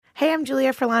Hey, I'm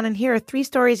Julia Furlan, and here are 3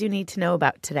 stories you need to know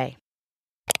about today.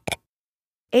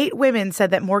 8 women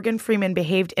said that Morgan Freeman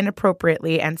behaved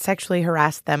inappropriately and sexually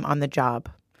harassed them on the job.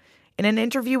 In an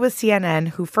interview with CNN,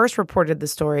 who first reported the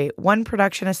story, one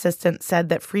production assistant said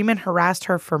that Freeman harassed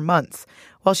her for months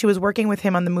while she was working with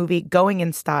him on the movie Going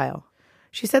in Style.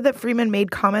 She said that Freeman made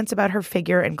comments about her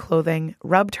figure and clothing,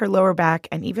 rubbed her lower back,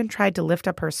 and even tried to lift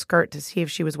up her skirt to see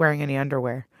if she was wearing any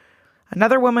underwear.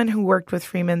 Another woman who worked with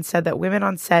Freeman said that women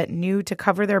on set knew to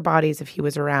cover their bodies if he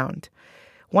was around.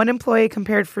 One employee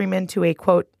compared Freeman to a,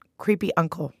 quote, creepy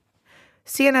uncle.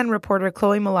 CNN reporter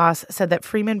Chloe Melas said that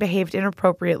Freeman behaved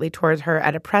inappropriately towards her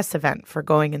at a press event for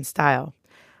Going in Style.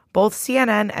 Both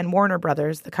CNN and Warner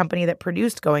Brothers, the company that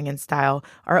produced Going in Style,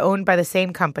 are owned by the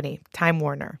same company, Time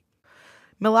Warner.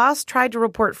 Melas tried to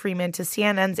report Freeman to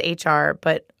CNN's HR,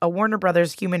 but a Warner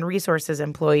Brothers human resources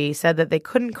employee said that they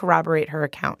couldn't corroborate her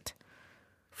account.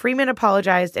 Freeman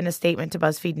apologized in a statement to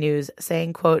BuzzFeed News,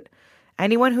 saying, quote,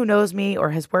 anyone who knows me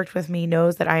or has worked with me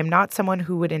knows that I am not someone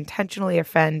who would intentionally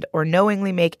offend or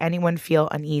knowingly make anyone feel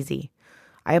uneasy.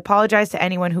 I apologize to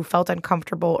anyone who felt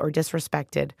uncomfortable or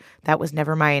disrespected. That was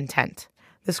never my intent.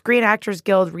 The Screen Actors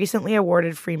Guild recently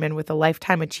awarded Freeman with a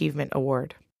Lifetime Achievement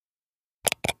Award.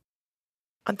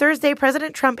 On Thursday,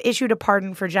 President Trump issued a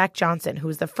pardon for Jack Johnson, who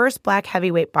was the first black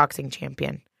heavyweight boxing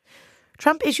champion.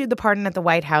 Trump issued the pardon at the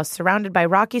White House, surrounded by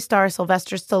Rocky star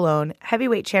Sylvester Stallone,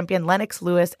 heavyweight champion Lennox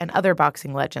Lewis, and other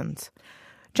boxing legends.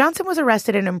 Johnson was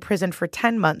arrested and imprisoned for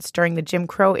 10 months during the Jim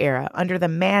Crow era under the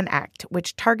Mann Act,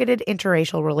 which targeted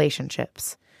interracial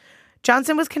relationships.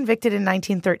 Johnson was convicted in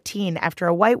 1913 after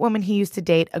a white woman he used to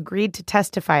date agreed to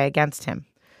testify against him.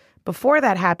 Before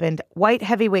that happened, white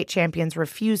heavyweight champions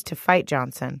refused to fight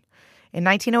Johnson. In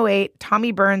 1908,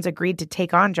 Tommy Burns agreed to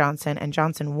take on Johnson, and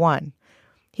Johnson won.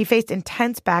 He faced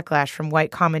intense backlash from white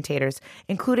commentators,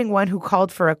 including one who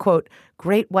called for a, quote,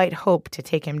 great white hope to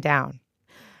take him down.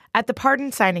 At the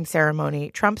pardon signing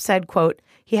ceremony, Trump said, quote,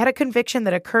 he had a conviction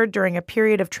that occurred during a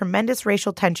period of tremendous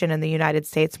racial tension in the United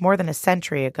States more than a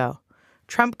century ago.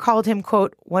 Trump called him,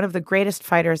 quote, one of the greatest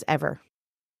fighters ever.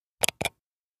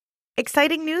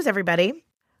 Exciting news, everybody.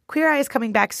 Queer Eye is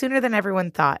coming back sooner than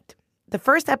everyone thought. The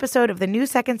first episode of the new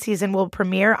second season will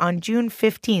premiere on June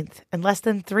 15th, in less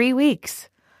than 3 weeks.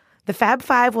 The Fab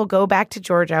Five will go back to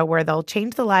Georgia, where they'll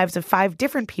change the lives of 5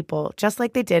 different people, just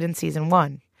like they did in season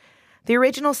 1. The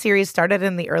original series started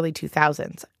in the early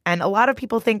 2000s, and a lot of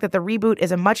people think that the reboot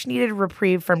is a much-needed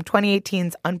reprieve from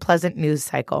 2018's unpleasant news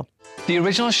cycle. The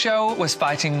original show was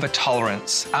fighting for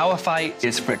tolerance. Our fight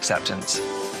is for acceptance.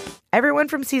 Everyone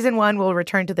from season 1 will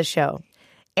return to the show.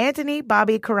 Anthony,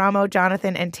 Bobby, Karamo,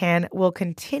 Jonathan, and Tan will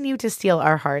continue to steal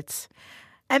our hearts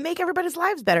and make everybody's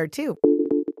lives better, too.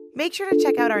 Make sure to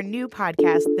check out our new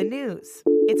podcast, The News.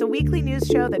 It's a weekly news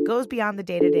show that goes beyond the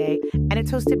day-to-day, and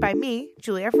it's hosted by me,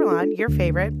 Julia Furlan, your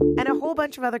favorite, and a whole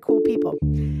bunch of other cool people.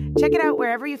 Check it out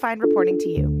wherever you find reporting to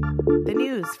you. The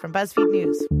News from BuzzFeed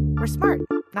News. We're smart,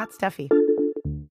 not stuffy.